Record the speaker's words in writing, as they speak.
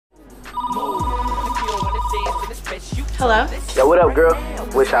Hello? Yo, what up, girl?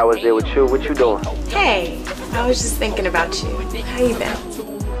 Wish I was there with you. What you doing? Hey, I was just thinking about you. How you been?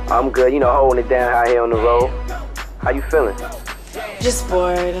 I'm good, you know, holding it down out here on the road. How you feeling? Just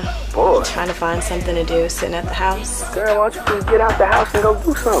bored. Bored? Trying to find something to do sitting at the house. Girl, why don't you just get out the house and go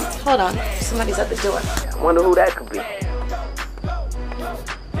do something? Hold on, somebody's at the door. I wonder who that could be.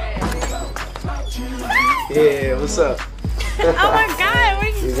 Yeah, what's up? Oh my God, what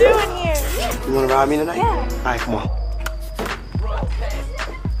are you doing here? You wanna ride me tonight? Yeah. All right, come on.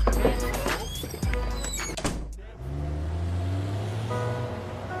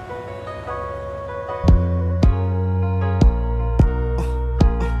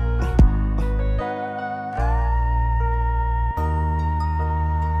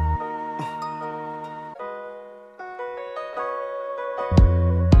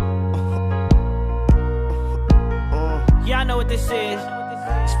 Yeah, I know what this is.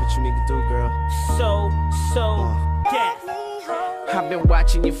 That's what you need to do, girl. Yeah. I've been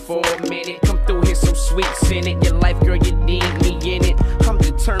watching you for a minute. Come through here so sweet, in it. Your life, girl, you need me in it. I'm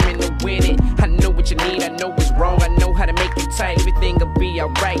determined to win it. I know what you need, I know what's wrong. I know how to make it tight. Everything will be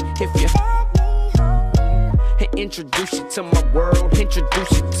alright if you introduce you to my world.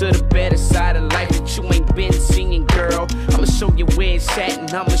 Introduce you to the better side of life that you ain't been seeing, girl. I'ma show you where it's at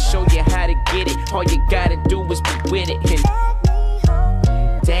and I'ma show you how to get it. All you gotta do is be with it and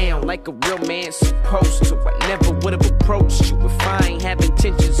down like a real man supposed to. I never would've approached you if I ain't have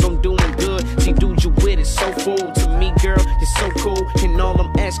intentions on doing good. See, dude, you with it so full to me, girl. You're so cool, and all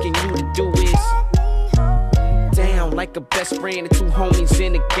I'm asking you to do is down like a best friend and two homies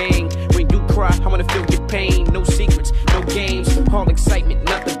in a gang. When you cry, I wanna feel your pain. No secrets, no games, all excitement,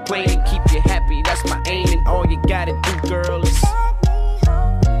 nothing plain. And keep you happy, that's my aim. And all you gotta do, girl, is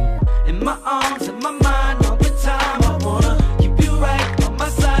In my arms, in my mind, all the time. I wanna keep you right on my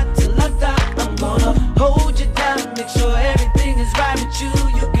side till I die. I'm gonna hold you down, make sure everything is right with you.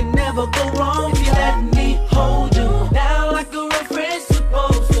 You can never go wrong if you let me hold you down like a real friend's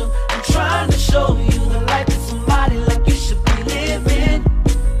supposed to. I'm trying to show you the life of somebody like you should be living.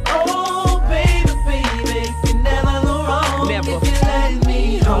 Oh, baby, baby, you can never go wrong Never. if you let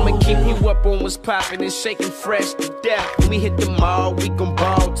me hold I'ma keep you up on what's poppin' and shaking fresh to death. When we hit the mall, we gon'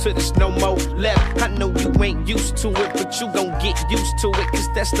 ball till there's no more left. I know you ain't used to it, but you gon' get used to it. Cause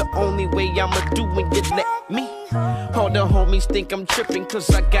that's the only way I'ma do when you let me. All the homies think I'm trippin' cause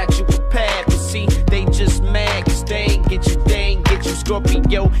I got you prepared. But see, they just mad cause they ain't get you,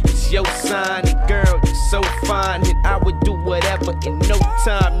 Scorpio. It's your sign, and girl, you're so fine. And I would do whatever in no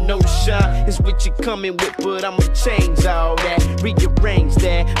time, no shine. It's what you coming with, but I'ma change all that. Rearrange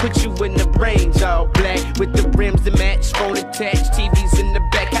that, put you in the range all black. With the rims that match, phone attached, TVs in the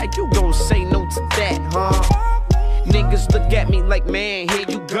back. How you gon' say no to that, huh? Niggas look at me like, man, here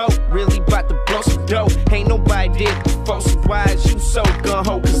you go. Really bout to blow some dough. Ain't nobody did before, so why is you so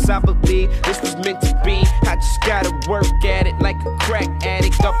gung-ho? Cause I believe this was meant to be. I just gotta work at it like a crack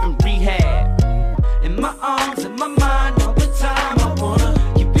addict. Up and